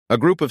A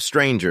group of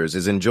strangers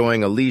is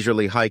enjoying a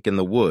leisurely hike in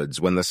the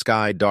woods when the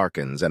sky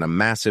darkens and a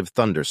massive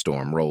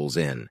thunderstorm rolls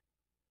in.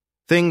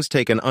 Things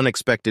take an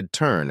unexpected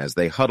turn as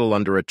they huddle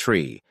under a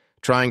tree,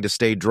 trying to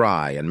stay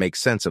dry and make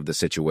sense of the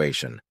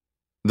situation.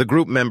 The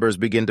group members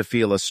begin to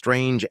feel a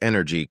strange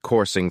energy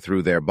coursing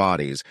through their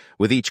bodies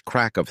with each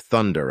crack of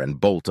thunder and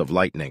bolt of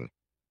lightning.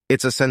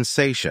 It's a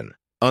sensation,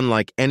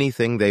 unlike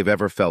anything they've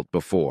ever felt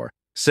before,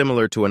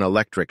 similar to an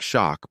electric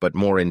shock but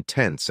more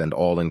intense and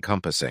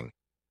all-encompassing.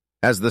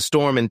 As the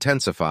storm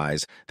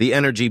intensifies, the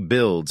energy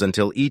builds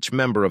until each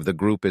member of the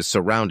group is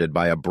surrounded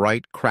by a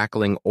bright,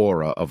 crackling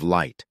aura of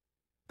light.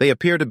 They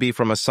appear to be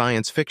from a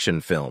science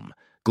fiction film,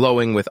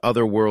 glowing with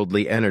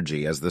otherworldly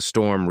energy as the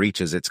storm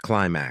reaches its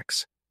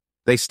climax.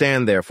 They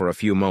stand there for a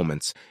few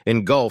moments,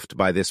 engulfed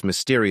by this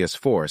mysterious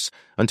force,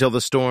 until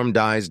the storm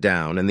dies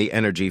down and the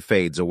energy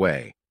fades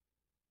away.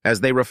 As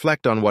they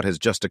reflect on what has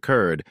just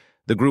occurred,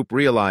 the group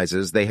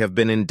realizes they have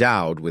been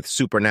endowed with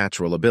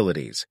supernatural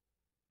abilities.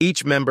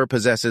 Each member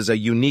possesses a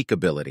unique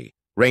ability,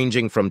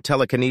 ranging from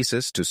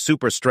telekinesis to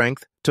super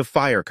strength to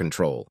fire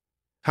control.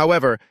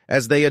 However,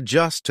 as they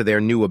adjust to their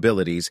new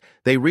abilities,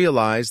 they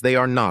realize they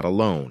are not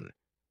alone.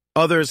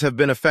 Others have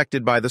been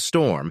affected by the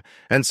storm,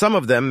 and some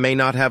of them may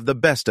not have the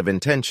best of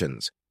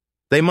intentions.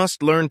 They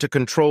must learn to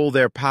control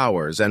their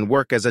powers and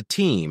work as a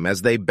team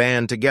as they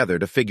band together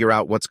to figure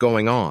out what's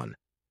going on.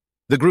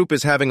 The group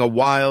is having a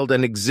wild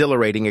and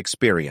exhilarating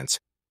experience,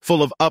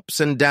 full of ups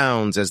and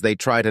downs as they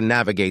try to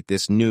navigate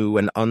this new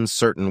and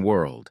uncertain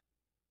world.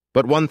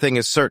 But one thing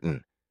is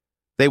certain.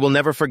 They will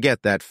never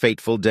forget that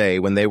fateful day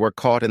when they were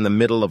caught in the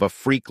middle of a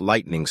freak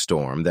lightning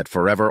storm that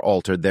forever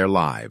altered their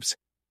lives.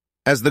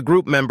 As the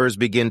group members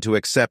begin to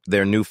accept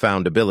their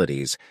newfound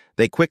abilities,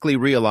 they quickly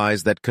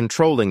realize that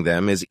controlling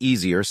them is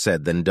easier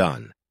said than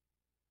done.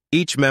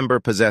 Each member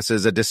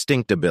possesses a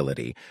distinct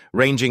ability,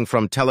 ranging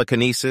from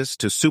telekinesis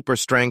to super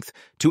strength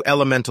to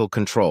elemental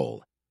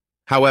control.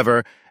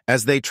 However,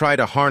 as they try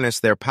to harness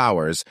their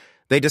powers,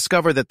 they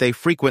discover that they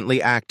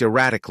frequently act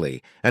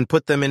erratically and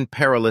put them in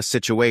perilous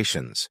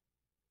situations.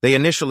 They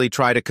initially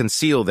try to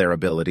conceal their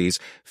abilities,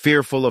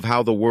 fearful of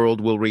how the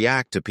world will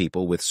react to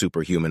people with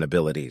superhuman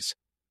abilities.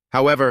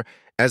 However,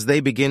 as they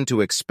begin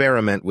to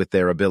experiment with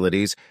their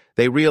abilities,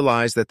 they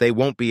realize that they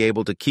won't be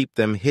able to keep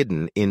them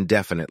hidden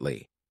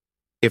indefinitely.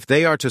 If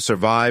they are to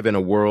survive in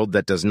a world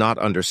that does not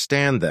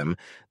understand them,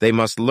 they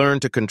must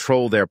learn to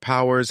control their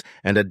powers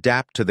and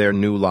adapt to their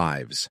new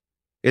lives.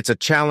 It's a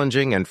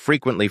challenging and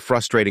frequently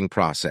frustrating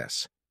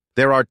process.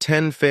 There are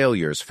 10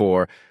 failures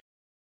for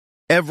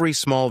every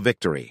small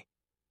victory.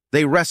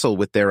 They wrestle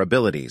with their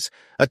abilities,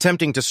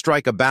 attempting to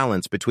strike a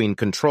balance between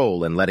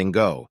control and letting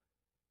go.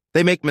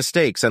 They make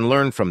mistakes and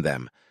learn from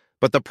them,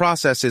 but the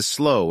process is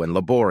slow and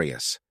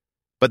laborious.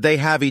 But they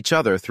have each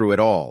other through it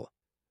all.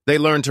 They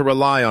learn to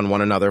rely on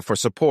one another for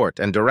support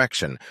and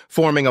direction,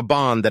 forming a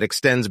bond that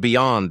extends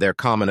beyond their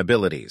common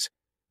abilities.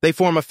 They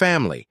form a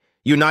family,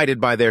 united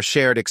by their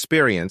shared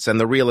experience and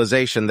the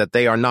realization that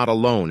they are not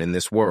alone in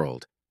this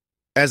world.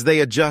 As they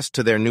adjust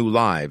to their new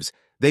lives,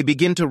 they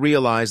begin to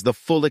realize the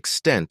full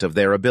extent of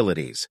their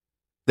abilities.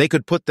 They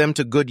could put them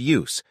to good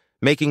use,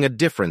 making a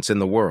difference in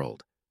the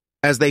world.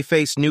 As they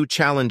face new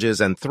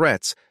challenges and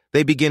threats,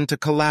 they begin to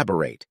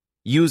collaborate,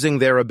 using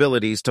their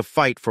abilities to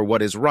fight for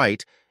what is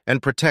right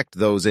and protect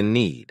those in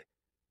need.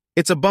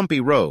 It's a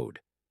bumpy road,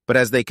 but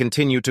as they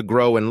continue to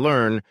grow and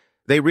learn,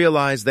 they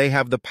realize they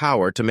have the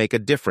power to make a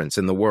difference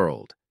in the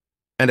world.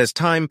 And as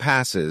time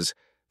passes,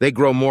 they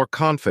grow more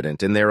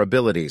confident in their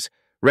abilities,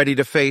 ready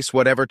to face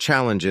whatever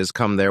challenges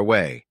come their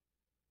way.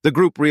 The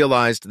group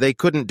realized they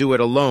couldn't do it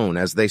alone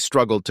as they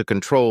struggled to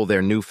control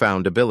their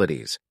newfound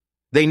abilities.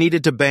 They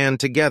needed to band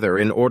together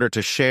in order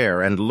to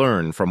share and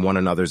learn from one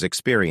another's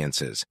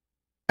experiences.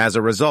 As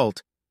a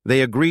result,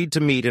 they agreed to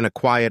meet in a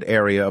quiet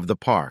area of the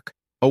park,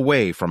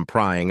 away from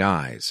prying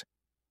eyes.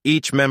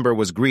 Each member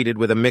was greeted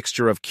with a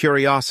mixture of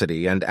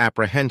curiosity and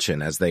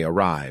apprehension as they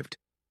arrived.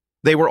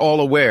 They were all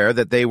aware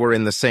that they were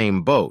in the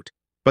same boat,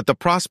 but the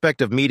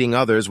prospect of meeting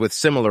others with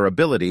similar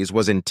abilities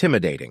was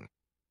intimidating.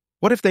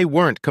 What if they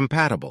weren't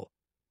compatible?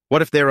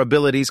 What if their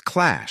abilities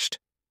clashed?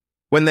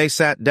 When they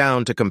sat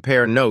down to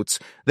compare notes,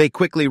 they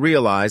quickly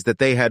realized that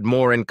they had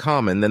more in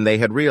common than they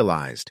had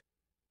realized.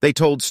 They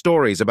told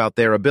stories about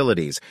their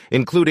abilities,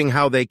 including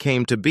how they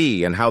came to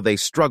be and how they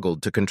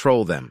struggled to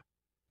control them.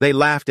 They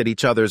laughed at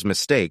each other's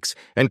mistakes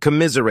and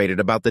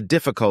commiserated about the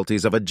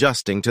difficulties of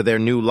adjusting to their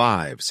new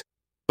lives.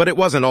 But it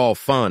wasn't all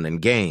fun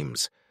and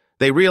games.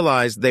 They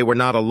realized they were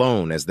not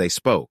alone as they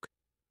spoke.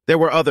 There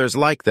were others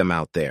like them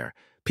out there,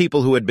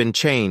 people who had been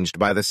changed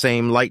by the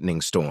same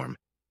lightning storm.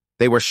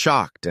 They were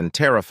shocked and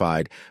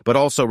terrified, but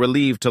also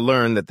relieved to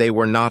learn that they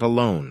were not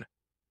alone.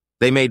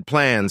 They made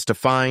plans to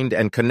find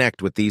and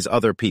connect with these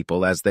other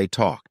people as they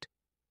talked.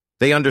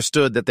 They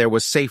understood that there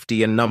was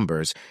safety in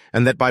numbers,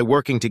 and that by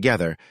working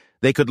together,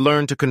 they could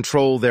learn to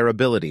control their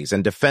abilities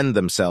and defend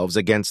themselves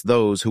against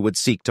those who would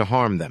seek to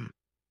harm them.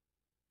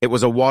 It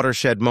was a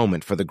watershed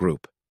moment for the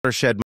group.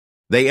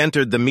 They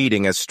entered the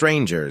meeting as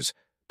strangers,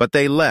 but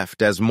they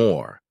left as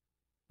more.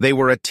 They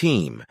were a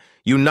team,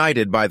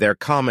 united by their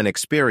common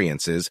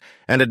experiences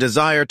and a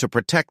desire to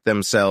protect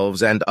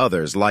themselves and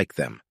others like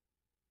them.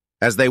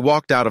 As they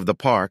walked out of the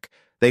park,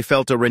 they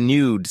felt a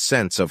renewed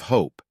sense of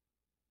hope.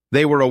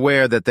 They were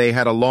aware that they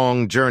had a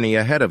long journey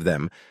ahead of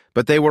them,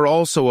 but they were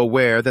also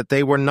aware that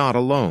they were not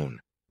alone.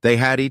 They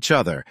had each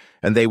other,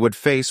 and they would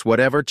face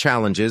whatever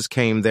challenges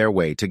came their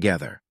way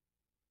together.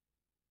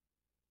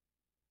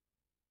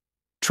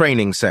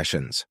 Training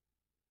sessions.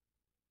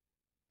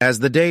 As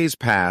the days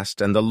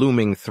passed and the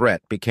looming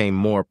threat became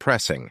more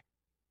pressing,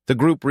 the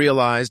group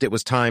realized it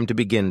was time to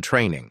begin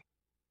training.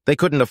 They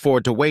couldn't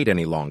afford to wait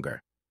any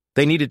longer.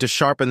 They needed to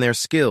sharpen their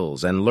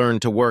skills and learn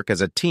to work as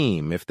a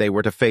team if they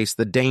were to face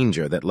the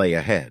danger that lay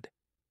ahead.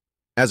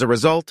 As a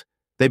result,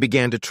 they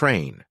began to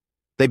train.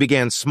 They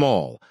began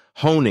small,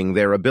 honing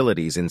their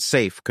abilities in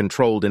safe,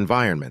 controlled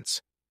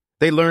environments.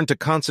 They learned to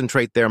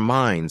concentrate their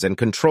minds and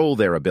control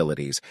their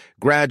abilities,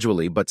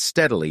 gradually but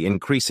steadily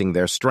increasing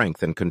their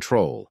strength and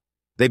control.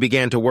 They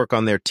began to work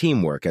on their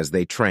teamwork as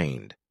they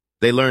trained.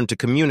 They learned to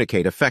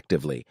communicate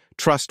effectively,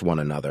 trust one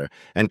another,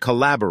 and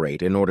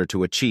collaborate in order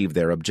to achieve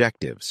their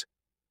objectives.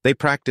 They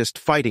practiced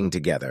fighting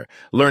together,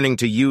 learning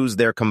to use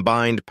their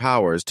combined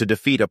powers to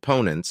defeat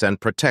opponents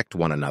and protect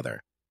one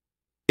another.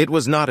 It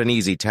was not an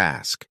easy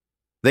task.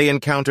 They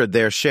encountered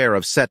their share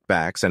of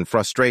setbacks and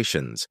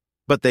frustrations,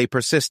 but they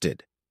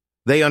persisted.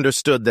 They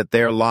understood that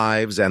their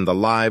lives and the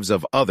lives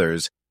of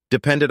others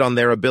depended on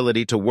their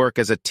ability to work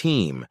as a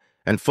team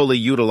and fully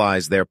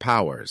utilize their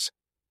powers.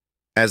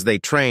 As they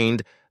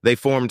trained, they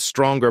formed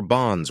stronger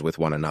bonds with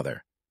one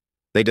another.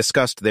 They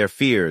discussed their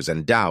fears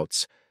and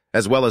doubts,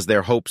 as well as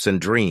their hopes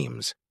and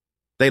dreams.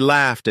 They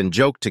laughed and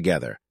joked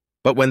together,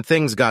 but when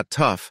things got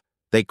tough,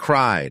 they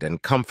cried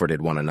and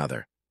comforted one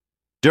another.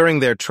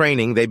 During their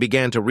training, they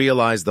began to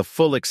realize the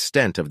full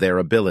extent of their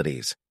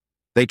abilities.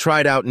 They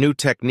tried out new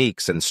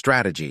techniques and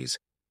strategies,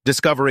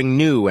 discovering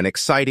new and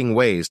exciting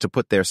ways to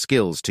put their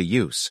skills to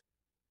use.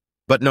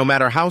 But no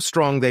matter how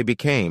strong they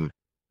became,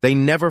 they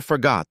never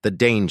forgot the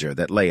danger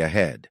that lay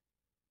ahead.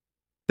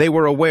 They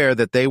were aware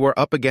that they were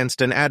up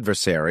against an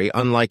adversary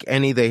unlike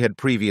any they had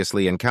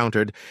previously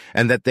encountered,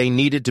 and that they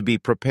needed to be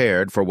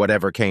prepared for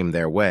whatever came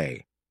their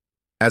way.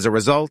 As a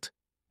result,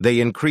 they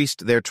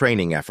increased their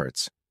training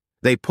efforts.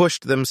 They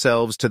pushed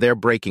themselves to their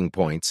breaking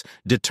points,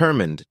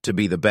 determined to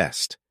be the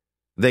best.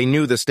 They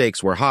knew the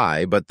stakes were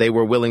high, but they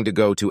were willing to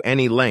go to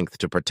any length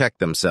to protect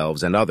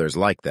themselves and others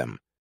like them.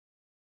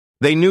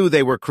 They knew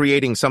they were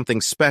creating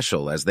something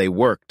special as they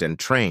worked and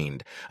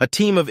trained, a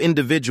team of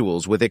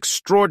individuals with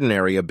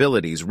extraordinary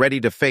abilities ready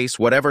to face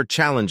whatever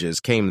challenges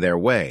came their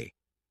way.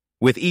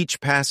 With each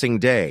passing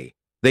day,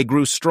 they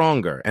grew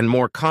stronger and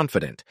more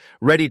confident,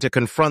 ready to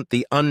confront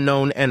the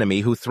unknown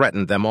enemy who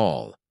threatened them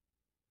all.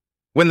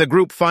 When the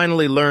group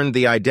finally learned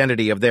the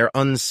identity of their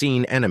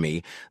unseen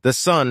enemy, the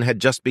sun had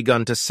just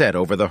begun to set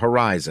over the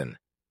horizon.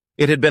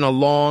 It had been a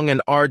long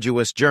and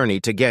arduous journey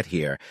to get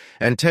here,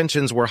 and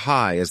tensions were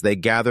high as they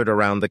gathered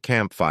around the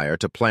campfire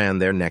to plan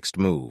their next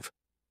move.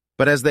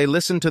 But as they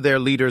listened to their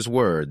leader's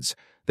words,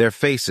 their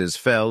faces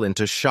fell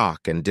into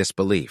shock and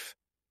disbelief.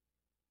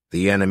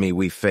 "The enemy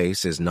we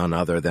face is none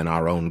other than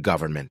our own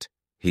government,"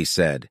 he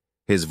said,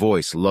 his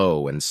voice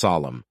low and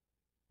solemn.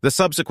 The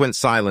subsequent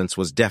silence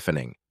was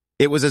deafening.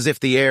 It was as if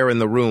the air in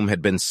the room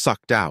had been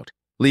sucked out,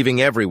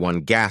 leaving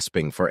everyone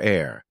gasping for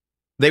air.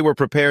 They were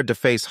prepared to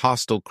face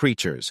hostile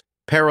creatures,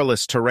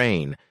 perilous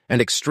terrain, and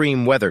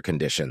extreme weather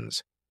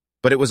conditions.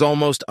 But it was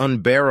almost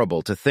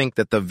unbearable to think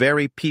that the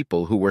very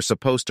people who were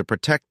supposed to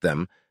protect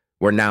them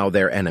were now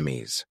their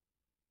enemies.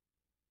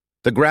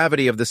 The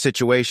gravity of the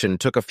situation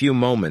took a few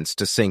moments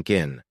to sink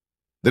in.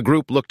 The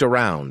group looked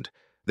around,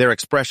 their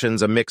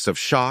expressions a mix of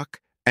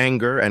shock,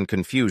 anger, and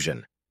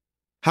confusion.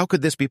 How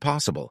could this be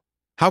possible?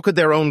 How could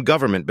their own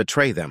government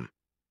betray them?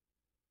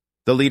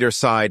 The leader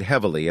sighed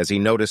heavily as he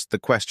noticed the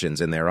questions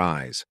in their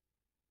eyes.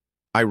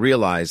 "I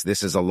realize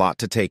this is a lot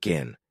to take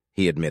in,"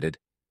 he admitted.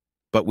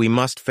 "But we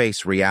must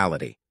face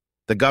reality.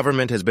 The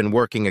government has been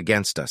working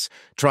against us,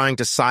 trying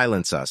to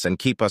silence us and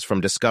keep us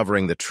from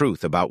discovering the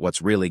truth about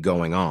what's really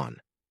going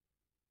on."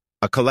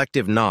 A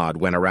collective nod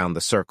went around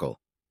the circle.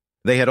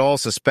 They had all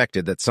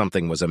suspected that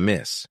something was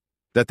amiss,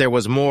 that there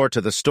was more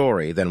to the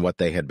story than what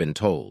they had been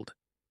told.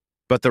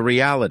 But the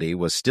reality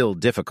was still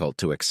difficult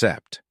to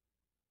accept.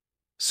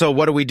 "So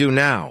what do we do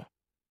now?"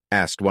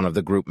 asked one of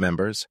the group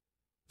members.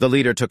 The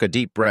leader took a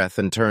deep breath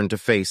and turned to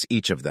face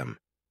each of them.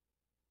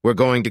 "We're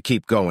going to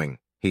keep going,"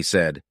 he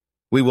said.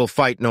 "We will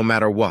fight no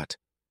matter what.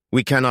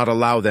 We cannot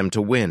allow them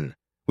to win.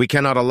 We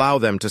cannot allow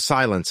them to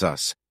silence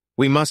us.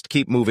 We must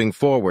keep moving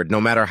forward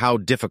no matter how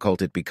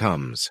difficult it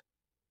becomes."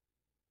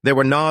 There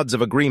were nods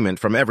of agreement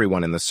from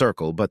everyone in the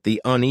circle, but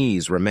the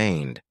unease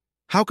remained.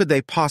 How could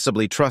they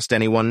possibly trust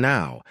anyone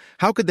now?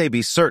 How could they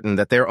be certain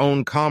that their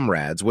own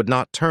comrades would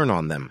not turn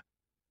on them?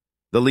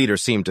 The leader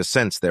seemed to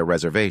sense their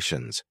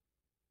reservations.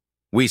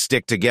 "We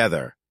stick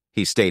together,"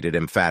 he stated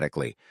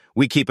emphatically.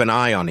 "We keep an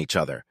eye on each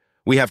other.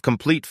 We have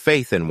complete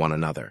faith in one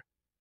another.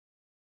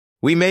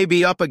 We may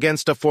be up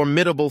against a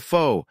formidable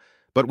foe,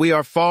 but we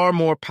are far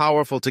more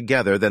powerful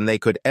together than they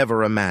could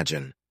ever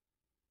imagine."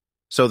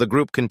 So the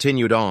group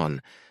continued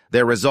on,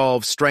 their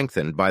resolve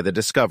strengthened by the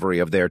discovery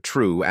of their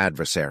true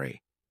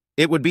adversary.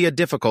 It would be a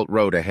difficult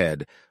road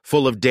ahead,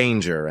 full of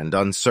danger and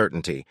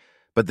uncertainty,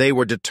 but they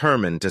were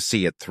determined to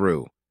see it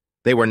through.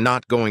 They were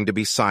not going to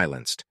be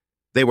silenced.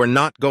 They were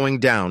not going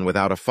down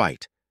without a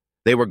fight.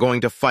 They were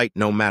going to fight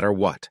no matter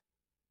what.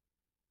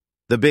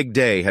 The big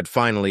day had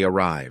finally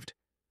arrived.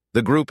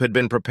 The group had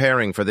been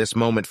preparing for this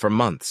moment for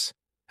months,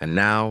 and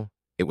now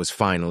it was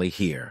finally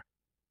here.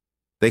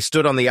 They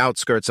stood on the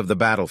outskirts of the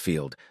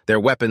battlefield, their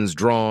weapons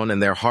drawn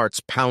and their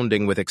hearts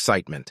pounding with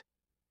excitement.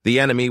 The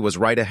enemy was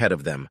right ahead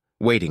of them,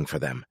 waiting for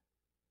them.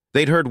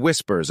 They'd heard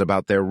whispers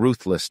about their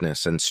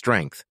ruthlessness and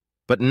strength,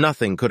 but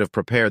nothing could have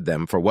prepared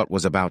them for what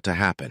was about to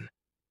happen.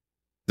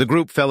 The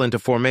group fell into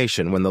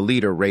formation when the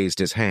leader raised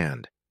his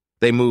hand.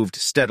 They moved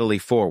steadily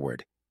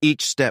forward,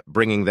 each step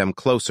bringing them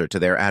closer to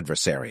their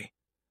adversary.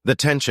 The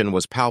tension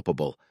was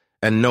palpable,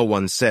 and no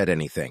one said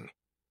anything.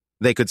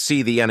 They could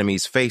see the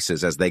enemy's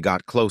faces as they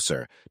got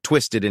closer,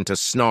 twisted into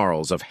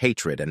snarls of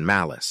hatred and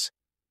malice.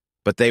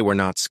 But they were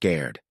not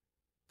scared.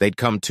 They'd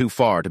come too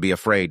far to be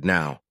afraid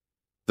now.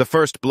 The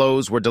first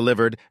blows were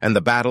delivered, and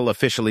the battle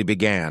officially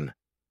began.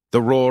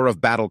 The roar of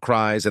battle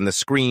cries and the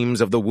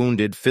screams of the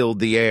wounded filled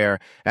the air,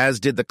 as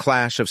did the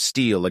clash of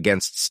steel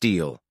against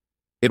steel.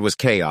 It was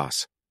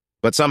chaos,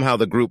 but somehow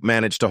the group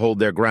managed to hold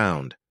their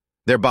ground.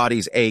 Their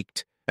bodies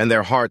ached, and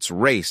their hearts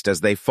raced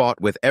as they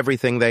fought with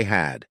everything they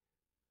had.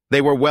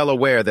 They were well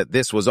aware that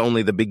this was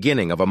only the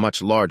beginning of a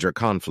much larger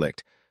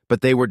conflict, but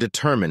they were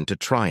determined to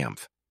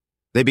triumph.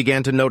 They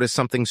began to notice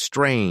something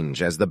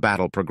strange as the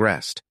battle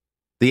progressed.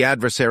 The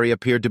adversary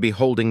appeared to be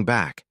holding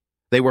back.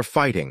 They were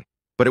fighting,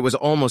 but it was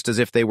almost as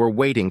if they were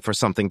waiting for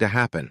something to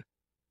happen.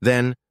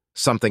 Then,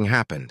 something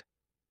happened.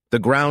 The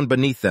ground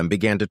beneath them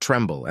began to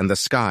tremble, and the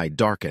sky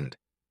darkened.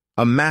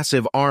 A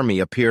massive army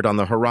appeared on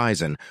the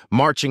horizon,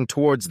 marching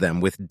towards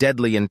them with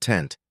deadly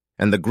intent,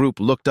 and the group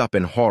looked up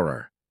in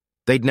horror.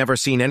 They'd never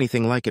seen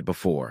anything like it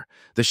before.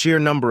 The sheer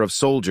number of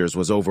soldiers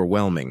was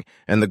overwhelming,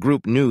 and the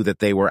group knew that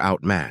they were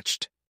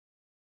outmatched.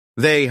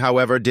 They,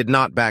 however, did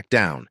not back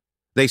down.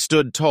 They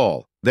stood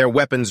tall, their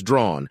weapons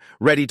drawn,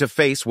 ready to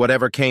face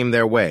whatever came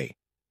their way.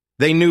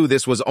 They knew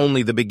this was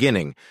only the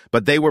beginning,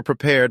 but they were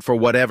prepared for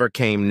whatever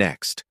came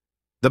next.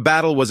 The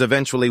battle was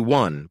eventually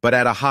won, but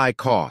at a high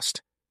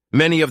cost.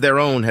 Many of their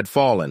own had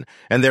fallen,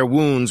 and their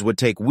wounds would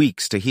take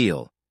weeks to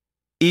heal.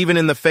 Even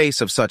in the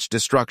face of such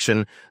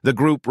destruction, the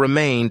group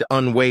remained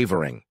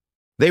unwavering.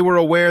 They were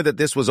aware that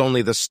this was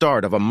only the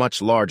start of a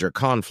much larger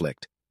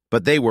conflict,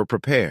 but they were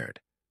prepared.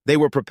 They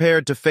were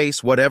prepared to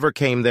face whatever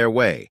came their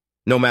way,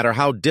 no matter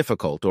how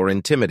difficult or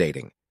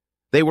intimidating.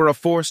 They were a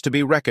force to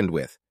be reckoned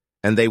with,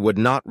 and they would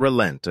not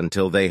relent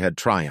until they had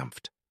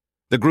triumphed.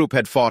 The group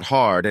had fought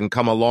hard and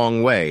come a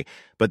long way,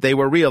 but they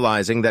were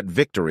realizing that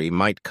victory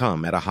might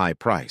come at a high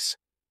price.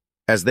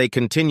 As they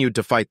continued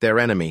to fight their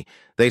enemy,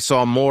 they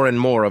saw more and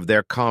more of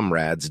their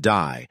comrades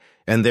die,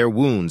 and their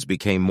wounds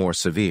became more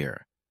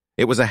severe.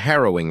 It was a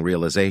harrowing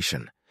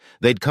realization.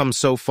 They'd come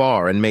so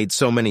far and made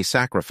so many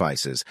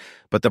sacrifices,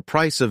 but the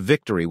price of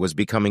victory was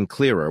becoming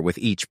clearer with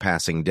each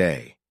passing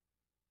day.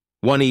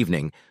 One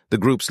evening, the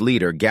group's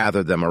leader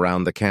gathered them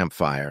around the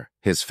campfire,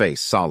 his face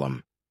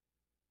solemn.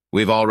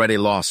 "We've already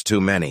lost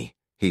too many,"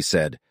 he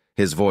said,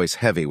 his voice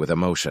heavy with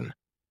emotion.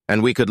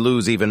 "And we could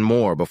lose even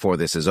more before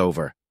this is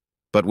over.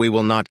 But we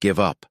will not give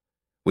up.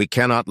 We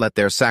cannot let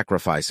their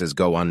sacrifices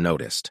go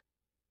unnoticed."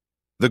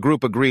 The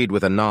group agreed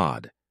with a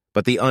nod,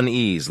 but the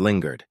unease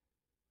lingered.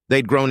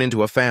 They'd grown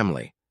into a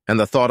family, and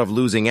the thought of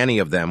losing any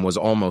of them was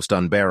almost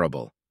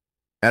unbearable.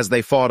 As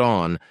they fought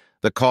on,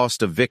 the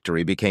cost of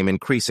victory became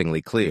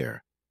increasingly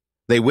clear.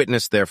 They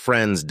witnessed their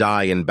friends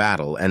die in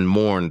battle and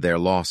mourned their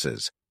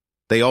losses.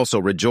 They also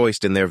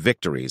rejoiced in their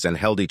victories and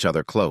held each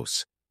other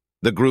close.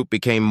 The group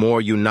became more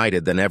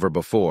united than ever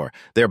before,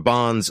 their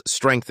bonds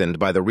strengthened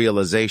by the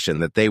realization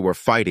that they were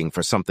fighting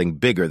for something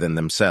bigger than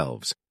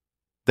themselves.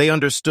 They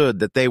understood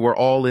that they were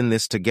all in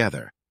this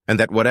together, and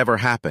that whatever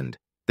happened,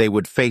 they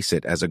would face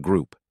it as a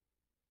group.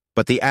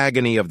 But the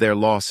agony of their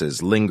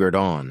losses lingered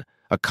on,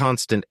 a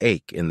constant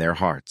ache in their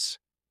hearts.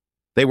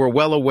 They were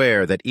well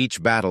aware that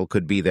each battle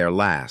could be their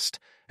last,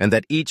 and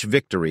that each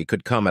victory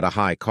could come at a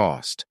high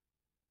cost.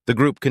 The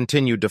group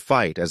continued to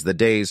fight as the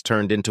days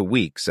turned into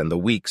weeks and the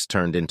weeks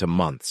turned into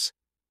months.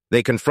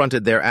 They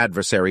confronted their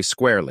adversary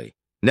squarely,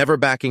 never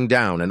backing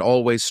down and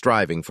always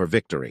striving for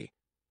victory.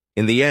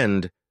 In the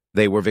end,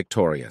 they were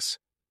victorious.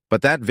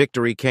 But that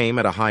victory came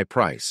at a high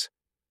price.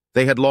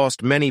 They had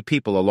lost many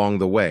people along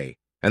the way,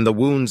 and the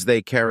wounds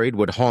they carried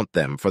would haunt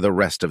them for the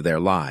rest of their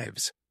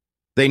lives.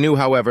 They knew,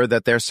 however,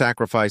 that their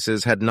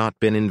sacrifices had not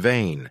been in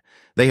vain.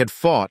 They had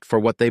fought for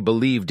what they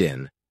believed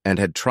in and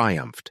had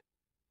triumphed.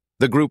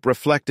 The group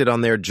reflected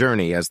on their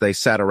journey as they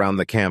sat around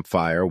the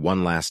campfire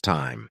one last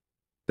time.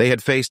 They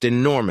had faced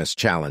enormous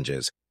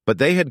challenges, but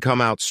they had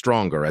come out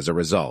stronger as a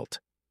result.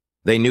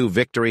 They knew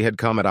victory had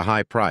come at a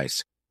high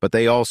price, but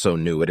they also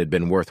knew it had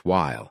been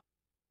worthwhile.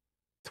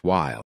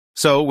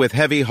 So, with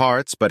heavy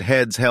hearts but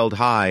heads held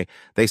high,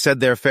 they said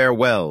their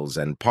farewells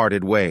and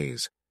parted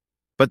ways.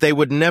 But they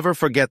would never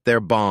forget their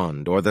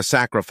bond or the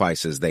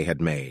sacrifices they had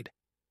made.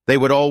 They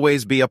would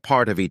always be a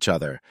part of each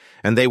other,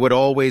 and they would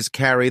always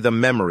carry the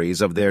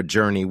memories of their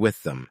journey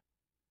with them.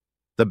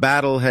 The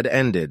battle had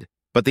ended,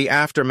 but the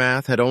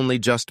aftermath had only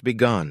just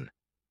begun.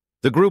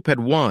 The group had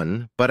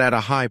won, but at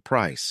a high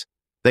price.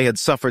 They had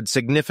suffered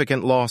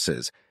significant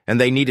losses, and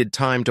they needed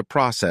time to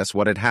process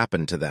what had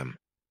happened to them.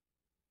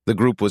 The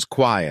group was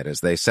quiet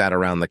as they sat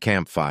around the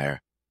campfire.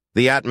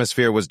 The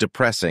atmosphere was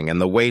depressing, and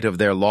the weight of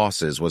their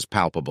losses was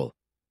palpable.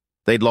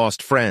 They'd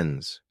lost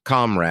friends,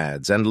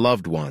 comrades, and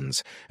loved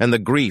ones, and the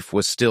grief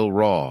was still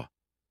raw.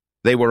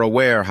 They were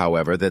aware,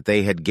 however, that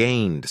they had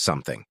gained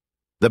something.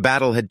 The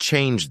battle had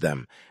changed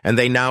them, and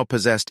they now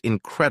possessed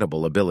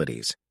incredible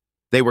abilities.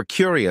 They were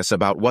curious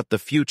about what the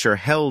future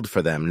held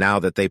for them now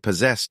that they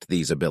possessed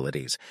these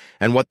abilities,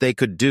 and what they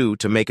could do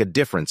to make a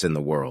difference in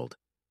the world.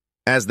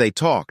 As they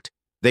talked,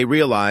 they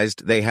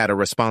realized they had a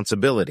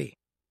responsibility.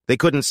 They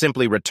couldn't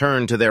simply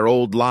return to their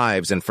old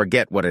lives and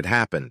forget what had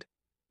happened.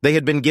 They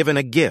had been given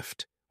a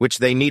gift, which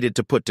they needed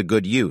to put to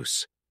good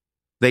use.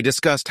 They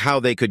discussed how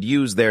they could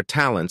use their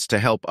talents to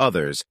help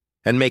others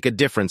and make a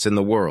difference in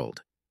the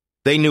world.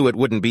 They knew it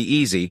wouldn't be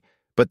easy,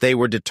 but they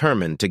were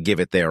determined to give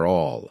it their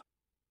all.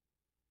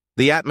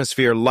 The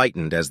atmosphere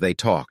lightened as they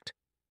talked.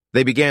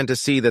 They began to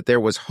see that there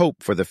was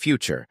hope for the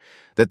future,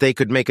 that they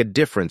could make a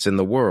difference in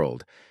the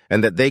world,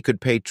 and that they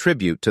could pay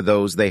tribute to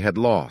those they had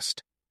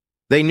lost.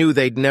 They knew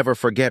they'd never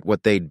forget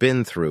what they'd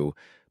been through,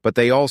 but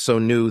they also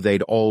knew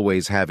they'd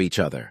always have each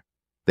other.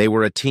 They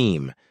were a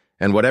team,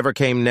 and whatever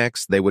came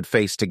next, they would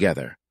face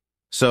together.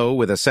 So,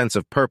 with a sense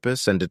of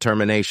purpose and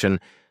determination,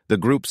 the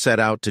group set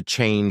out to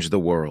change the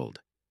world.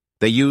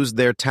 They used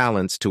their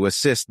talents to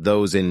assist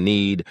those in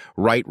need,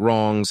 right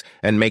wrongs,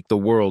 and make the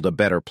world a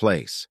better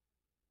place.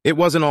 It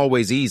wasn't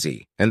always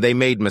easy, and they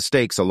made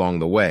mistakes along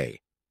the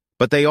way.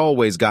 But they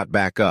always got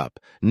back up,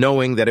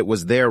 knowing that it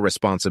was their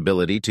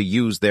responsibility to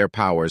use their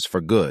powers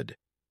for good.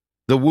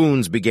 The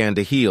wounds began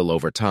to heal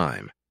over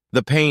time.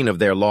 The pain of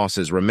their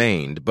losses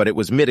remained, but it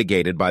was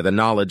mitigated by the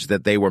knowledge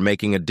that they were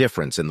making a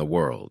difference in the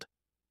world.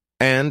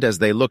 And as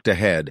they looked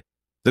ahead,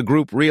 the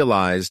group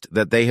realized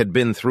that they had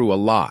been through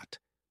a lot,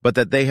 but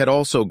that they had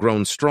also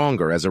grown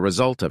stronger as a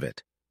result of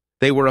it.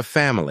 They were a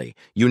family,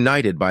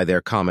 united by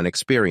their common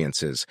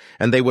experiences,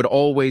 and they would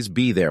always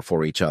be there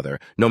for each other,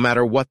 no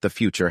matter what the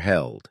future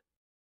held.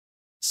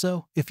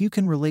 So, if you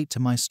can relate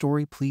to my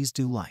story, please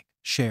do like,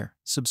 share,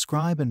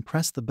 subscribe, and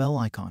press the bell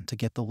icon to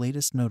get the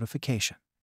latest notification.